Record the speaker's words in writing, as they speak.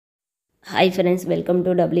Hi friends, welcome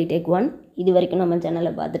to EETECQONE. இது வரைக்கும் நம்ம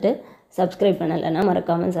சேனலை பார்த்துட்டு சப்ஸ்கிரைப் பண்ணலைன்னா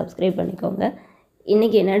மறக்காமல் சப்ஸ்கிரைப் பண்ணிக்கோங்க.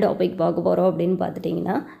 இன்றைக்கி என்ன டாபிக் பார்க்க போகிறோம் அப்படின்னு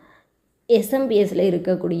பார்த்துட்டிங்கன்னா, SMPSல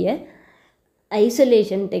இருக்கக்கூடிய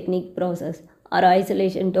isolation technique process R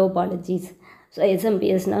isolation topologies. So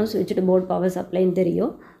SMPSனால் switched board power சப்ளைன்னு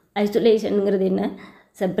தெரியும். ஐசோலேஷனுங்கிறது என்ன,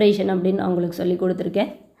 செப்ரேஷன் அப்படின்னு நான் உங்களுக்கு சொல்லி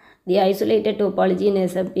கொடுத்துருக்கேன். தி isolated topology in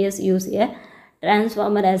SMPS use A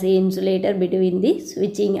transformer as a insulator between the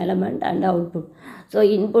switching element and output. So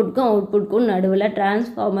இன்புட்க்கும் அவுட்புட்க்கும் நடுவில்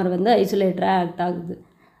டிரான்ஸ்ஃபார்மர் வந்து ஐசோலேட்டராக ஆக்ட் ஆகுது.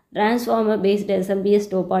 Transformer paste SMPS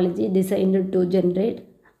topology designed to generate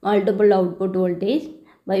multiple output voltage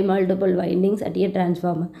by multiple windings at a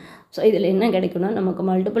transformer. So இதில் என்ன கிடைக்கும்னா, நமக்கு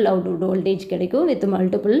multiple output voltage கிடைக்கும் with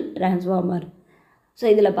multiple transformer. So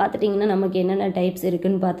இதில் பார்த்துட்டிங்கன்னா நமக்கு என்னென்ன டைப்ஸ்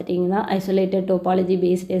இருக்குதுன்னு பார்த்துட்டிங்கன்னா, isolated topology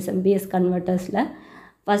paste SMPS கன்வெர்ட்டர்ஸில்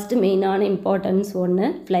first மெயினான இம்பார்ட்டன்ஸ் ஒன்று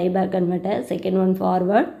flyback converter, second one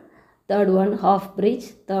forward, third one half bridge,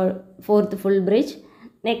 fourth full bridge,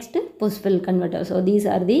 next புஷ்ஃபில் converter. So these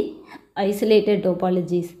are the isolated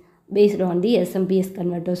topologies based on the SMPS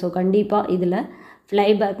converter. So கண்டிப்பாக இதில்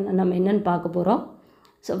flyback நம்ம என்னென்னு பார்க்க போகிறோம்.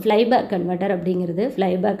 So flyback converter அப்படிங்கிறது,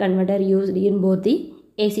 flyback converter used in both the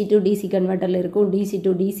AC to DC கன்வெர்ட்டரில் இருக்கும், DC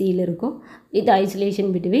to DCயில் இருக்கும், with isolation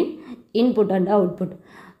between input and output.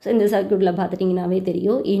 So இந்த சர்க்யூட்டில் பார்த்துட்டிங்கனாவே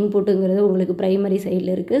தெரியும், இன்புட்டுங்கிறது உங்களுக்கு ப்ரைமரி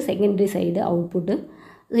சைடில் இருக்குது, செகண்டரி சைடு அவுட்புட்டு.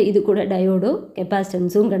 ஸோ இது கூட டயோடும்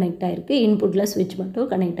கெப்பாசிட்டன்ஸும் கனெக்ட் ஆகிருக்கு, இன்புட்டில் ஸ்விட்ச் மட்டும்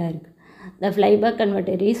கனெக்ட் ஆகிருக்கு. த flyback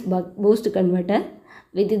converter is buck boost converter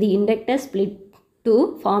with the inductor split to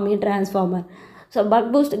form A transformer. So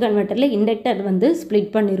buck boost கன்வெர்ட்டரில் inductor வந்து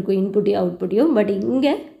ஸ்ப்ளிட் பண்ணியிருக்கும் இன்புட்டையும் அவுட்புட்டையும், பட்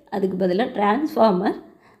இங்கே அதுக்கு பதிலாக டிரான்ஸ்ஃபார்மர்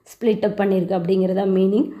ஸ்ப்ளிட் அப் பண்ணியிருக்கு அப்படிங்கிறதா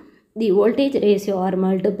meaning. The voltage ratio are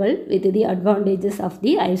multiple with the advantages of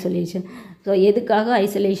the isolation. So எதுக்காக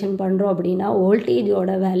isolation பண்ணுறோம் அப்படின்னா,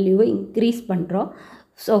 வோல்டேஜோட வேல்யூவை இன்க்ரீஸ் பண்ணுறோம்.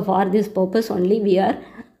 So for this purpose only we are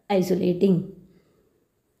isolating.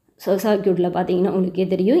 So சர்க்யூட்டில் பார்த்தீங்கன்னா உங்களுக்கே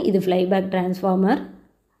தெரியும், இது ஃப்ளைபேக் டிரான்ஸ்ஃபார்மர்.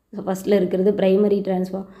 ஸோ ஃபஸ்ட்டில் இருக்கிறது ப்ரைமரி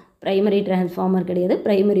டிரான்ஸ்ஃபார்மர் கிடையாது,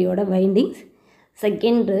 ப்ரைமரியோட windings.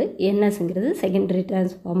 Secondary என்எஸ்ங்கிறது secondary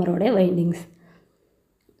டிரான்ஸ்ஃபார்மரோட windings.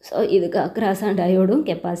 So இதுக்கு அக்ராஸாக டயோடும்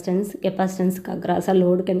கெப்பாசிட்டன்ஸுக்கு அக்ராஸாக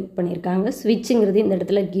லோடு கனெக்ட் பண்ணியிருக்காங்க. ஸ்விட்சுங்கிறது இந்த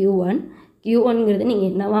இடத்துல Q1ங்கிறது நீங்கள்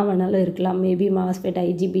என்னவா வேணாலும் இருக்கலாம், maybe MOSFET,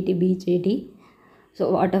 IGBT, BJT, so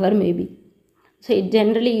what ever maybe. So it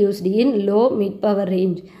generally used in low mid power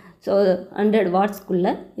range. So 100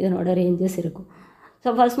 வாட்ஸ்க்குள்ளே இதனோட ரேஞ்சஸ் இருக்கும்.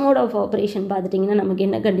 So first mode of operation பார்த்துட்டிங்கன்னா நமக்கு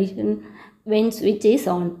என்ன கண்டிஷன், வென் ஸ்விட்ச் இஸ்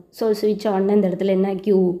ஆன். ஸோ ஸ்விட்ச் ஆன் இந்த இடத்துல என்ன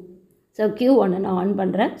ஸோ Q1 நான் ஆன்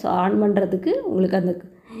பண்ணுறேன். ஸோ ஆன் பண்ணுறதுக்கு உங்களுக்கு அந்த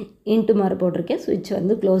இன்ட்டு மாறு போட்டிருக்கேன். ஸ்விட்ச்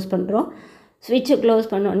வந்து க்ளோஸ் பண்ணுறோம். ஸ்விட்சை க்ளோஸ்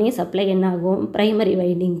பண்ணோடனே சப்ளை என்ன ஆகும், ப்ரைமரி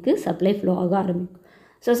வைண்டிங்க்கு சப்ளை ஃப்ளோ ஆக ஆரம்பிக்கும்.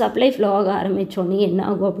 ஸோ சப்ளை ஃப்ளோ ஆக ஆரம்பித்தோடனே என்ன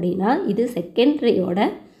ஆகும் அப்படின்னா, இது செகண்டரியோட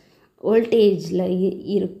வோல்டேஜில்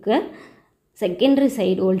இருக்க செகண்டரி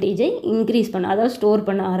சைடு வோல்டேஜை இன்க்ரீஸ் பண்ண, அதாவது ஸ்டோர்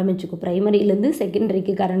பண்ண ஆரம்பிச்சுக்கும். ப்ரைமரியிலேருந்து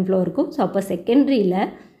செகண்டரிக்கு கரண்ட் ஃப்ளோ இருக்கும். ஸோ அப்போ செகண்டரியில்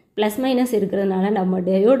ப்ளஸ் மைனஸ் இருக்கிறதுனால நம்ம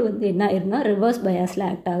டயோடு வந்து என்ன ஆயிரும்னா ரிவர்ஸ் பயாஸில்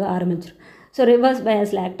ஆக்ட் ஆக ஆரம்பிச்சிடும். ஸோ ரிவர்ஸ்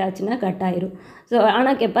பயாஸில் ஆக்ட் ஆச்சுன்னா கட் ஆயிரும். ஸோ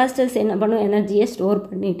ஆனால் கெப்பாசிட்டர்ஸ் என்ன பண்ணும், எனர்ஜியை ஸ்டோர்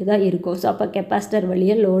பண்ணிட்டு தான் இருக்கும். ஸோ அப்போ கெப்பாசிட்டர்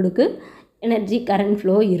வழியே லோடுக்கு எனர்ஜி கரண்ட்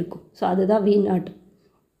ஃப்ளோ இருக்கும். ஸோ அதுதான் V0.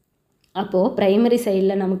 அப்போது ப்ரைமரி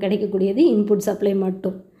சைடில் நமக்கு கிடைக்கக்கூடியது இன்புட் சப்ளை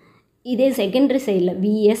மட்டும். இதே செகண்டரி சைடில்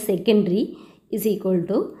VS secondary is equal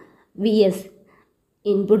to VS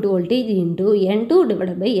input voltage into N2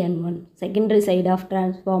 divided by N1, secondary side of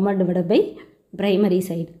transformer divided by primary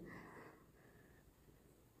side.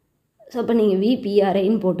 So அப்போ நீங்கள்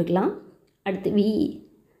VPRIன்னு போட்டுக்கலாம், அடுத்து V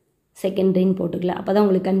செகண்டரின்னு போட்டுக்கலாம். அப்போ தான்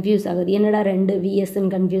உங்களுக்கு கன்ஃபியூஸ் ஆகுது, என்னடா ரெண்டு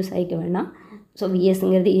VSன்னு கன்ஃபியூஸ் ஆகிக்க வேணாம். So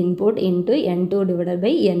VSங்கிறது input into N2 divided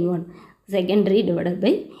by N1, secondary divided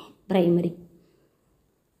by primary.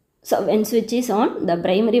 So when switch is on, the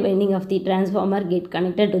primary winding of the transformer get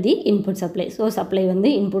connected to the input supply. So supply வந்து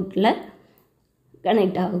inputல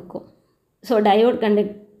connect ஆகும். So diode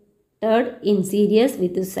connected in series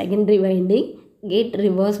with secondary winding get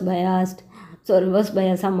reverse biased. So reverse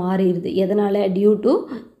bias மாறிடுது. எதனால், due to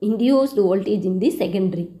induced voltage in the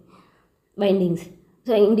secondary windings.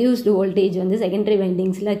 So induced voltage வந்து secondary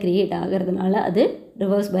windingsல create ஆகிறதுனால அது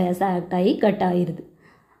reverse bias act ஆகி cut ஆகிடுது.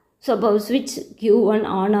 So அப்போ ஸ்விட்ச் Q1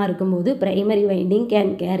 ஆனாக இருக்கும்போது primary winding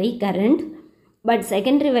can carry current, but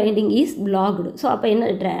secondary winding is blocked. So அப்போ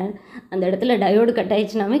என்ன, அந்த இடத்துல டயோடு கட்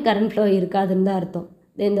ஆயிடுச்சுனாவே கரண்ட் ஃப்ளோ இருக்காதுன்னு தான் அர்த்தம்.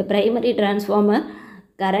 இந்த primary transformer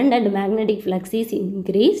current and magnetic flux is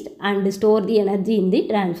increased and store the energy in the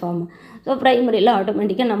transformer. So ப்ரைமரியில்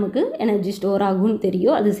ஆட்டோமேட்டிக்காக நமக்கு எனர்ஜி ஸ்டோர் ஆகும்னு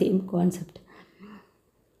தெரியும், அது same concept.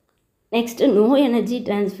 Next no energy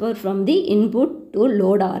transfer from the input to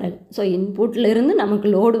load RL. So இன்புட்லேருந்து நமக்கு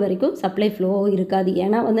load வரைக்கும் supply flow இருக்காது.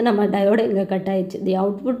 ஏன்னா வந்து நம்ம டயோடு இங்கே கட் ஆயிடுச்சு. தி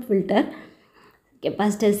output filter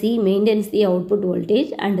capacitor C maintenance the output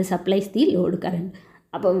voltage and supplies the load current.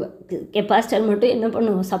 அப்போ capacitor மட்டும் என்ன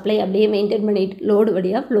பண்ணுவோம், சப்ளை அப்படியே மெயின்டைன் பண்ணிட்டு லோடு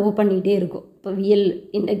வழியாக ஃப்ளோ பண்ணிகிட்டே இருக்கும். இப்போ விஎல்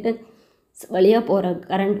இண்டக்டன்ஸ் வழியாக போகிற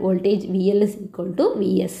current voltage VL is equal to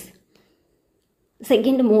vs.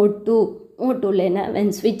 Second mode டூவில் என்ன,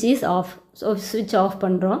 வென் ஸ்விட்ச் இஸ் ஆஃப். ஸோ ஸ்விட்ச் ஆஃப்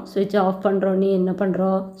பண்ணுறோன்னே என்ன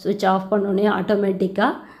பண்ணுறோம், ஸ்விட்ச் ஆஃப் பண்ணோன்னே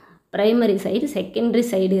ஆட்டோமேட்டிக்காக ப்ரைமரி சைடு செகண்டரி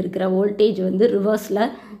சைடு இருக்கிற வோல்டேஜ் வந்து ரிவர்ஸில்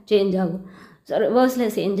சேஞ்ச் ஆகும். ஸோ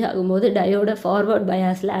ரிவர்ஸில் சேஞ்ச் ஆகும்போது டயோட ஃபார்வர்ட்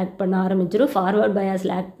பயாஸில் ஆக்ட் பண்ண ஆரம்பிச்சிடும். ஃபார்வர்ட்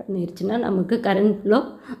பயாஸில் ஆக்ட் பண்ணிருச்சுன்னா நமக்கு கரண்ட் ஃப்ளோ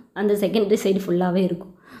அந்த செகண்டரி சைடு ஃபுல்லாகவே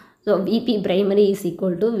இருக்கும். So VP primary is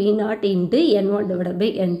equal to V0 into N1 divide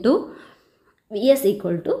by N2, Vs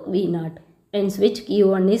equal to V0. When switch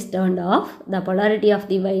Q1 is turned off, the polarity of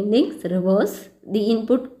the windings reverse. The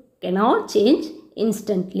input cannot change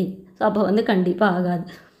instantly. So அப்போ வந்து கண்டிப்பாக ஆகாது.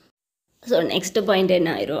 So next point என்ன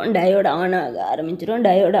ஆயிரும், diode on ஆக ஆரம்பிச்சிடும்.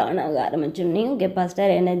 Diode on ஆக ஆரம்பிச்சோன்னையும்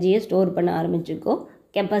capacitor எனர்ஜியை ஸ்டோர் பண்ண ஆரம்பிச்சிருக்கோம்.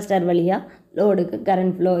 கெப்பாசிட்டர் வழியாக லோடுக்கு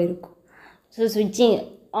கரண்ட் ஃப்ளோ இருக்கும். ஸோ ஸ்விட்சிங்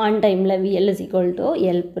ஆன் டைமில் VL is equal to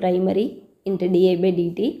L primary into DI by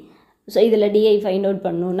DD. So இதில் டிஐ ஃபைண்ட் அவுட்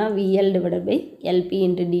பண்ணோன்னா VL divided by LP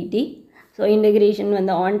into DD. So integration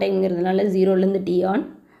வந்து ஆன் டைம்ங்கிறதுனால 0லேருந்து டி ஆன்.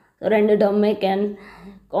 ஸோ ரெண்டு டேர்மே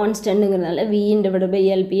கான்ஸ்டன்ட்டுங்கிறதுனால V in divide by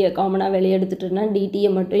எல்பியை காமனாக வெளியே எடுத்துட்டோன்னா டிடியை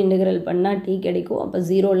மட்டும் integral பண்ணால் D கிடைக்கும். அப்போ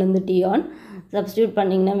 0லேருந்து டி ஆன் சப்ஸ்டியூட்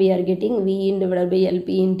பண்ணிங்கன்னா we are getting V in divide by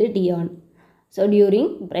LP into D on. So during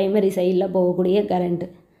primary சைடில் போகக்கூடிய கரண்ட்டு.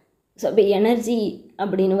 ஸோ இப்போ எனர்ஜி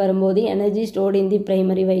அப்படின்னு வரும்போது energy stored in the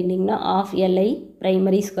primary வைண்டிங்னா of LI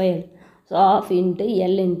primary square. So of into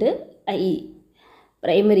L into I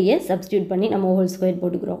ப்ரைமரியை substitute பண்ணி நம்ம whole square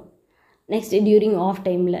போட்டுக்கிறோம். Next during of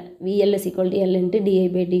டைமில் VL is equal to L into DI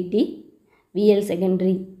by DD, VL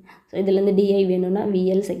secondary. So இதுலேருந்து DI வேணும்னா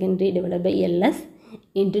VL secondary divide by LS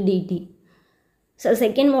into DD. So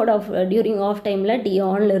second mode of during of டைமில் D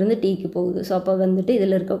ஆன்லேருந்து டிக்கு போகுது. So அப்போ வந்துட்டு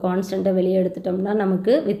இதில் இருக்க கான்ஸ்டண்ட்டை வெளியே எடுத்துட்டோம்னா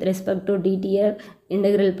நமக்கு வித் ரெஸ்பெக்ட் டு டிடியை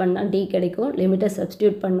இன்டகிரல் பண்ணால் டி கிடைக்கும். லிமிட்டை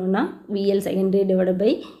சப்ஸ்டியூட் பண்ணோன்னா VL secondary divide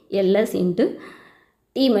by LS into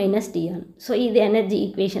D minus D on. So இது எனர்ஜி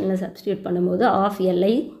ஈக்குவேஷனில் சப்ஸ்டியூட் பண்ணும்போது ஆஃப்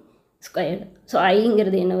எல்ஐ ஸ்கொயர்டு. ஸோ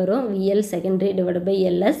ஐங்கிறது என்ன வரும், VL secondary divide by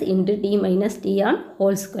LS into D minus D on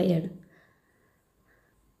whole squared.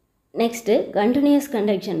 Next continuous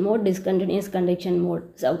conduction mode, discontinues conduction mode.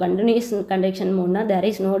 So continuous conduction மோட்னா there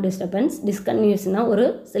is no disturbance. டிஸ்கண்டினியூஸ்னால் ஒரு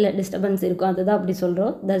சில disturbance இருக்கும், அதுதான் அப்படி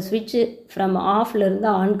சொல்கிறோம். த ஸ்விட்ச் from ஆஃப்லேருந்து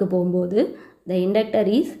ஆனுக்கு போகும்போது த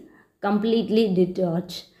inductor is completely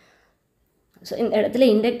discharge. So இந்த இடத்துல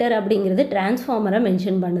இண்டக்டர் அப்படிங்கிறது டிரான்ஸ்ஃபார்மரை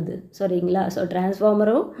மென்ஷன் பண்ணுது, சரிங்களா. So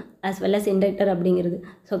டிரான்ஸ்ஃபார்மரும் as well as inductor அப்படிங்கிறது.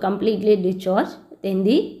 So completely discharge then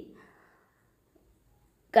the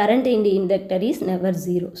current in the inductor is never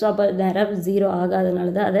zero. So அப்போ நெவர் ஜீரோ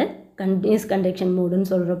ஆகாதனால தான் அதை கண்டினியூஸ் கண்டக்ஷன் மோடுன்னு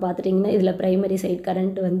சொல்கிறோம். பார்த்துட்டிங்கன்னா இதில் ப்ரைமரி சைட்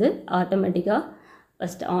கரண்ட் வந்து ஆட்டோமேட்டிக்காக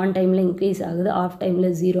ஃபஸ்ட் ஆன் டைமில் இன்க்ரீஸ் ஆகுது, ஆஃப் டைமில்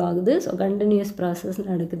ஜீரோ ஆகுது. ஸோ கண்டினியூஸ் ப்ராசஸ்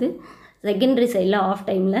நடக்குது. செகண்டரி சைடில் ஆஃப்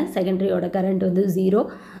டைமில் செகண்டரியோட கரண்ட் வந்து ஜீரோ,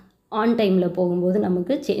 ஆன் டைமில் போகும்போது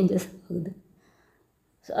நமக்கு சேஞ்சஸ் ஆகுது.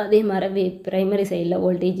 ஸோ அதே மாதிரி ப்ரைமரி சைடில்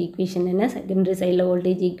வோல்டேஜ் ஈக்குவேஷன் என்ன, செகண்டரி சைடில்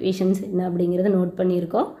வோல்டேஜ் ஈக்குவேஷன்ஸ் என்ன அப்படிங்கிறத நோட்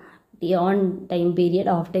பண்ணியிருக்கோம். On time period,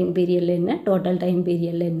 of time பீரியடில் என்ன, டோட்டல் டைம்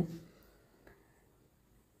பீரியடில் என்ன.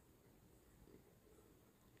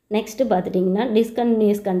 நெக்ஸ்ட்டு பார்த்துட்டிங்கன்னா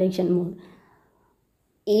discontinues conduction mode.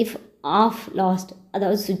 If of last,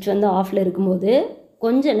 அதாவது சுவிட்ச் வந்து ஆஃபில் இருக்கும்போது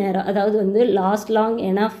கொஞ்சம் நேரம், அதாவது வந்து last long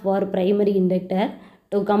enough for primary inductor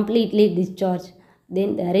to completely discharge, then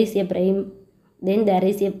there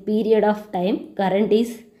is a period of time current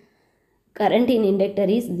in inductor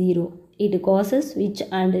is zero. It causes switch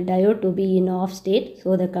and diode to be in off state,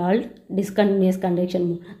 so the called discontinuous conduction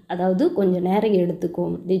mode. அதாவது கொஞ்சம் நேரம்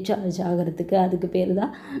எடுத்துக்கும் discharge ஆகிறதுக்கு, அதுக்கு பேர்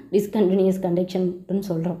தான் discontinues conduction மோட்னு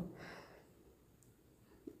சொல்கிறோம்.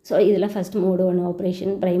 So இதில் first mode 1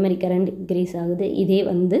 operation, primary current increase ஆகுது, இதே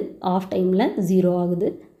வந்து ஆஃப் டைமில் ஜீரோ ஆகுது,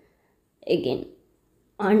 எகெயின்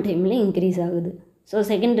ஆன் டைமில் இன்க்ரீஸ் ஆகுது. ஸோ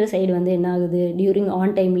செகண்டரி சைடு வந்து என்ன ஆகுது, டியூரிங்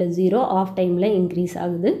ஆன் டைமில் ஜீரோ, ஆஃப் டைமில் இன்க்ரீஸ்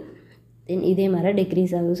ஆகுது, தென் இதே மாதிரி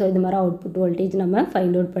டிக்ரீஸ் ஆகுது. ஸோ இது மாதிரி அவுட்புட் வோல்டேஜ் நம்ம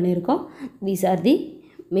ஃபைண்ட் அவுட் பண்ணியிருக்கோம். These are the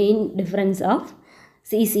main difference of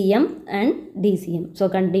CCM and DCM. So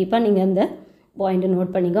கண்டிப்பாக நீங்கள் அந்த பாயிண்ட்டை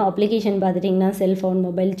நோட் பண்ணிக்கோ. அப்ளிகேஷன் பார்த்துட்டிங்கன்னா cellphone,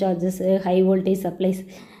 mobile charges, high voltage supplies,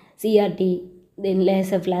 CRT, தென்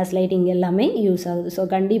லேசர், ஃப்ளாஷ் லைட்டிங் எல்லாமே யூஸ் ஆகுது. ஸோ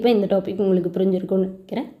கண்டிப்பாக இந்த டாபிக் உங்களுக்கு புரிஞ்சிருக்கும்னு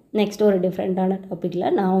நினைக்கிறேன். நெக்ஸ்ட் ஒரு டிஃப்ரெண்ட்டான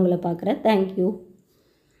டாப்பிக்கில் நான் உங்களை பார்க்குறேன். தேங்க்யூ.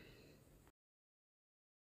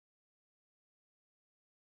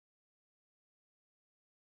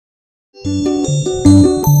 you.